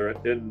character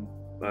in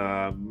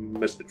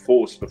Mystic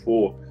Force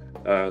before.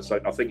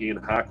 So I think Ian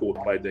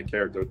Harcourt played that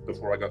character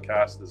before I got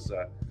cast as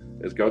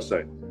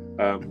Gosei.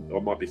 I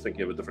might be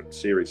thinking of a different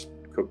series.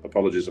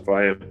 Apologies if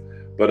I am.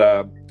 But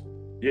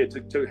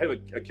to have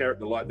a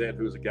character like that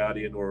who is a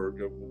guardian or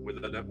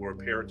within it, or a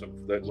parent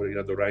of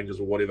the Rangers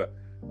or whatever,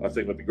 I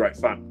think would be great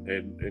fun.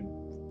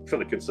 And for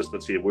the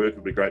consistency of work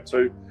would be great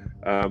too.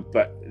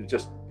 But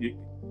just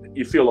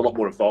you feel a lot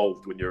more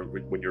involved when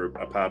you're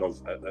a part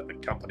of the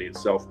company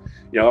itself.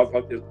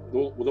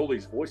 With all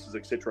these voices,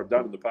 etc., I've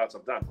done in the parts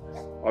I've done,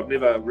 I've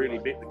never really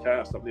met the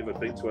cast. I've never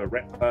been to a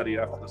rap party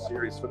after the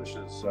series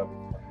finishes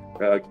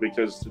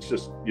because it's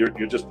just you're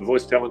just the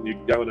voice talent. You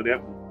go in and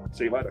out and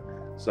see you later.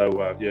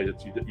 So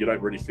you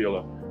don't really feel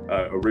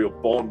a real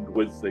bond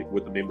with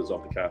the members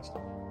of the cast.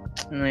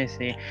 I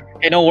see.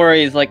 Hey, no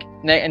worries. Like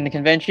in the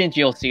conventions,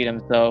 you'll see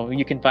them, so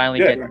you can finally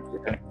get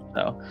them.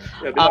 So,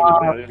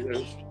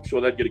 I'm sure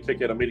they'd get a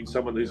kick out of meeting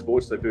someone whose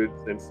voice they've heard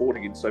and fought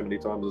against so many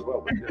times as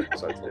well.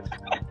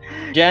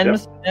 But,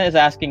 Jens is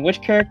asking,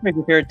 which character is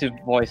your favorite to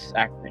voice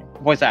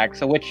act?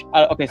 So which?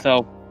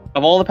 So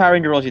of all the Power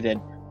Ranger roles you did,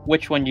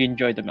 which one do you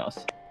enjoyed the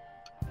most?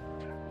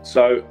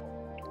 So,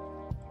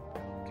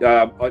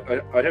 I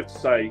have to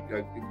say,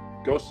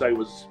 Gosei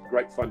was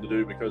great fun to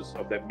do because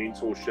of that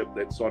mentorship,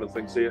 that side of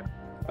things there.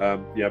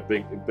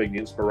 Being the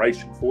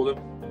inspiration for them.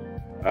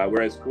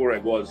 Whereas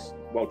Koragg was,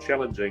 while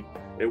challenging,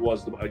 it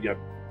was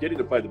getting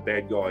to play the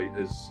bad guy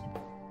is,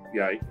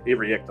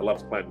 every actor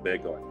loves playing the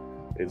bad guy,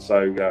 and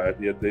so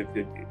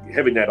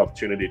having that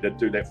opportunity to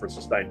do that for a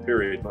sustained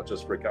period, not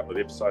just for a couple of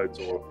episodes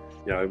or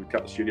a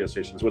couple of studio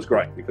sessions, was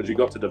great because you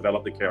got to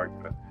develop the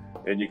character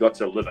and you got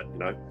to live it,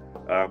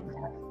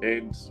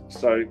 and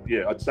so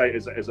I'd say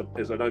as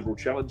an overall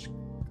challenge,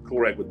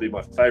 Koragg would be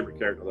my favourite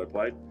character that I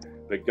played.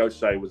 But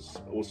Gosei was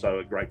also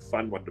a great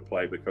fun one to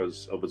play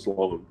because of its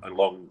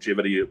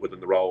longevity within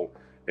the role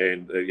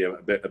and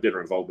a better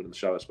involvement in the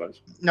show, I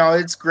suppose. No,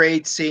 it's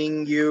great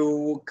seeing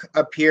you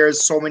appear as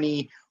so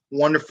many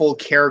wonderful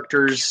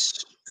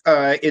characters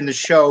in the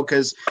show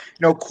because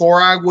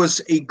Koragg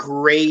was a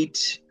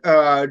great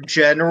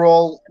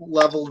general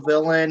level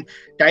villain.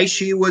 Dai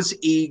Shi was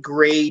a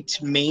great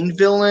main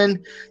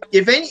villain.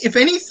 If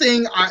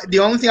anything, the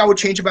only thing I would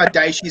change about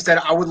Dai Shi is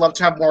that I would love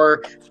to have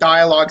more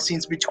dialogue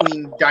scenes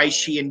between Dai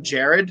Shi and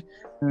Jared.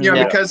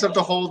 Because of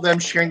the whole them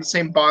sharing the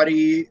same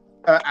body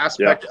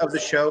aspect of the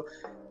show.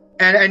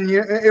 And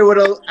it would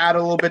add a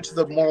little bit to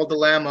the moral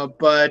dilemma,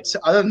 but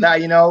other than that,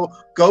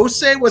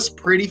 Gosei was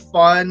pretty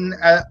fun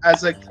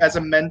as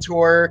a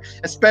mentor,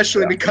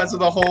 especially because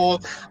of the whole.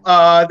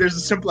 There's a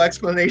simple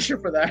explanation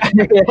for that.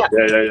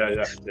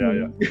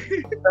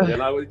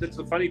 It's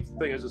the funny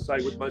thing, as I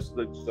say, with most of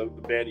the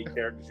baddie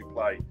characters you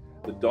play,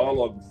 the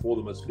dialogue for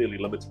them is fairly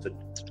limited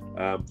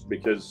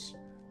because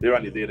they're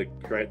only there to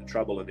create the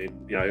trouble and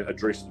then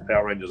address the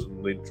Power Rangers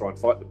and then try and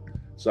fight them.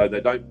 So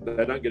they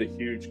don't get a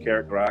huge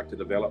character arc to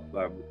develop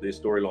their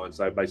storylines.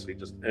 They're basically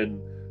just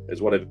in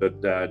as whatever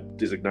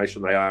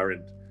designation they are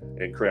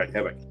and create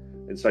havoc.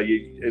 And so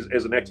you,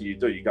 as an actor, you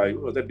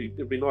go, it'd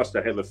be nice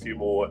to have a few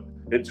more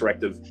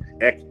interactive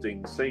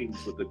acting scenes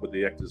with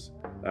the actors.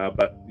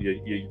 But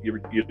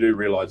you do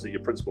realise that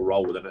your principal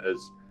role within it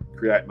is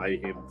create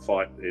mayhem,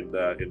 fight, and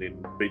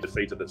then be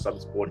defeated at some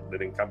point, and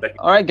then come back.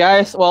 All right,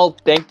 guys. Well,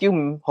 thank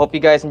you. Hope you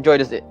guys enjoyed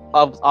this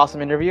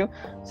awesome interview.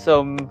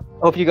 So,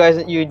 hope you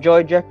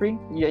enjoyed, Geoffrey.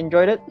 You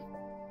enjoyed it?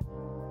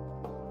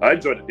 I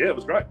enjoyed it. Yeah, it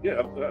was great.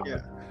 Yeah.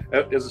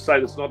 As I say,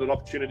 it's not an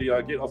opportunity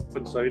I get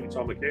often, so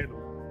anytime I can,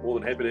 I'm more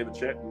than happy to have a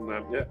chat.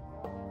 And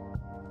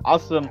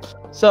Awesome.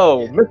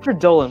 So, Mr.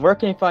 Dolan, where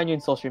can you find you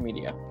in social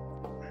media?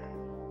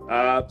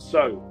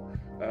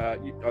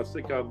 I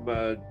think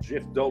I'm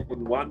Jeff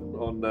Dolan 1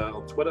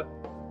 on Twitter.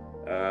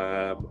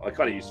 I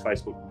kind of use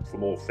Facebook for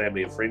more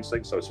family and friends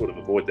things, so I sort of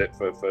avoid that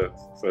for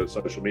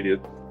social media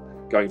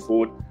going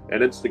forward.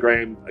 And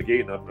Instagram,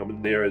 again, I'm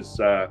in there as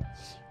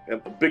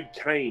Big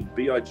Kane,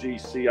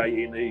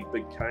 Bigcane,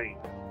 Big Kane.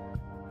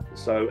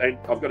 So, and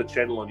I've got a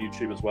channel on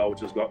YouTube as well, which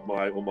has got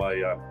all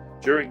my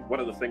during one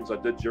of the things I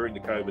did during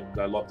the COVID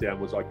lockdown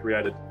was I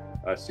created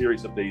a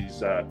series of these.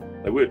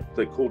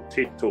 They're called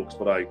TED Talks,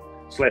 but I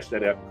slashed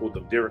that out and called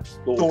them Derek's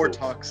Thor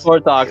Talks.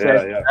 Thor Talks.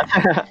 Yeah.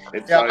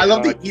 I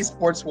love the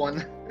esports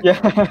one. Yeah.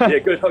 Yeah,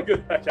 good.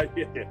 Okay,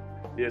 yeah.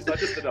 Yes, I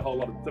just did a whole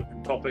lot of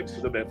different topics,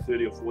 about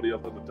 30 or 40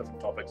 of them with different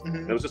topics. Mhm.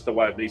 And it was just a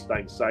way of me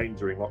staying sane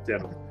during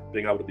lockdown and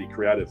being able to be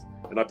creative.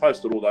 And I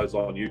posted all those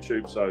on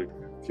YouTube. So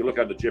if you look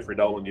under Geoffrey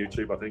Dolan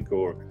YouTube, I think,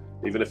 or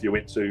even if you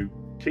went to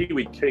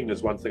Kiwi King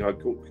is one thing I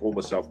call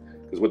myself,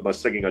 because with my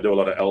singing, I do a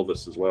lot of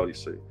Elvis as well, you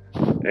see.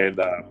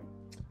 And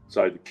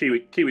so the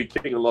Kiwi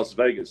King in Las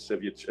Vegas,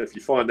 if you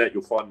find that,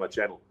 you'll find my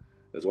channel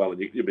as well, and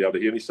you'll be able to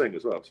hear me sing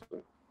as well.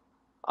 So.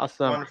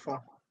 Awesome.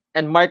 Wonderful.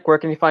 And Mike, where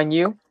can we find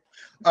you?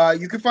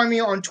 You can find me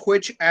on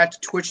Twitch at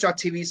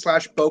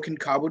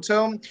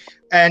twitch.tv/BokenKabuto.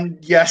 And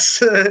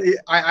yes,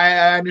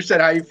 I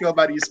understand how you feel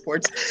about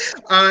esports.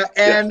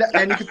 And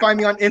you can find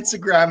me on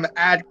Instagram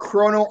at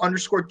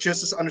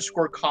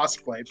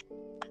chrono_justice_cosplay.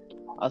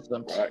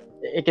 Awesome. Right.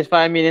 You can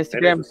find me on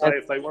Instagram. And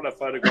if they want a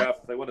photograph,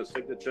 if they want a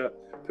signature,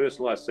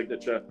 personalized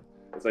signature,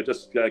 if they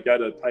just go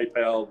to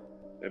PayPal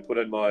and put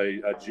in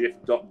my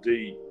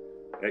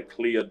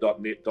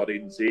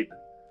jeff.d@clear.net.nz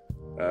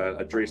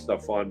address, they'll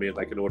find me and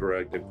they can order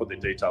and put their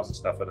details and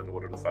stuff in and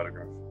order the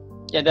photograph.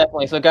 Yeah,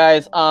 definitely. So,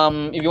 guys,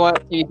 if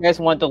you guys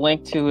want the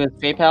link to his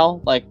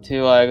PayPal, like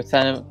to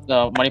send him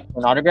the money for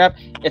an autograph,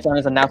 it's on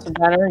his announcement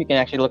banner. You can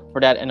actually look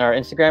for that in our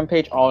Instagram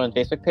page, or on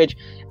Facebook page.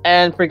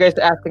 And for you guys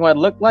to asking what it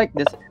looked like,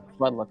 this is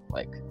what it looked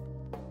like.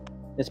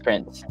 This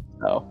print.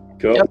 So,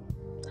 Cool. yep.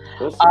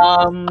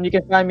 Awesome. You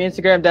can find me on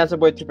Instagram,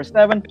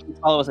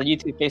 DancerBoy247. Follow us on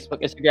YouTube,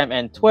 Facebook, Instagram,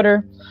 and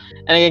Twitter.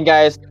 And again,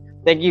 guys,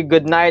 thank you.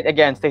 Good night.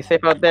 Again, stay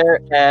safe out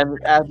there. And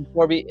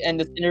before we end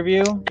this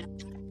interview,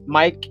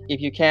 Mike, if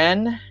you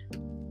can.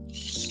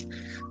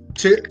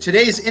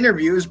 Today's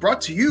interview is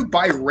brought to you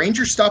by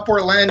Ranger Stop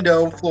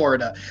Orlando,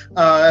 Florida.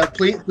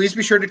 Please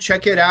be sure to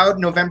check it out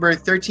November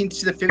 13th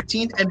to the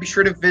 15th, and be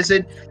sure to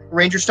visit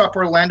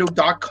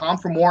rangerstoporlando.com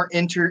for more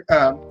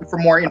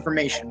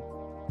information.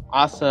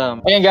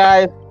 Awesome. Again,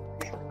 guys.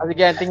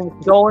 Again, thank you,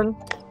 Mr. Dolan.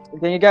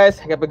 Thank you, guys.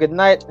 Have a good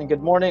night and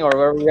good morning, or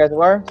wherever you guys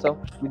are. So,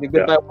 you do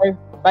goodbye.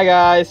 Bye,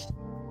 guys.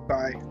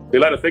 Bye. See you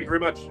later. Thank you very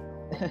much.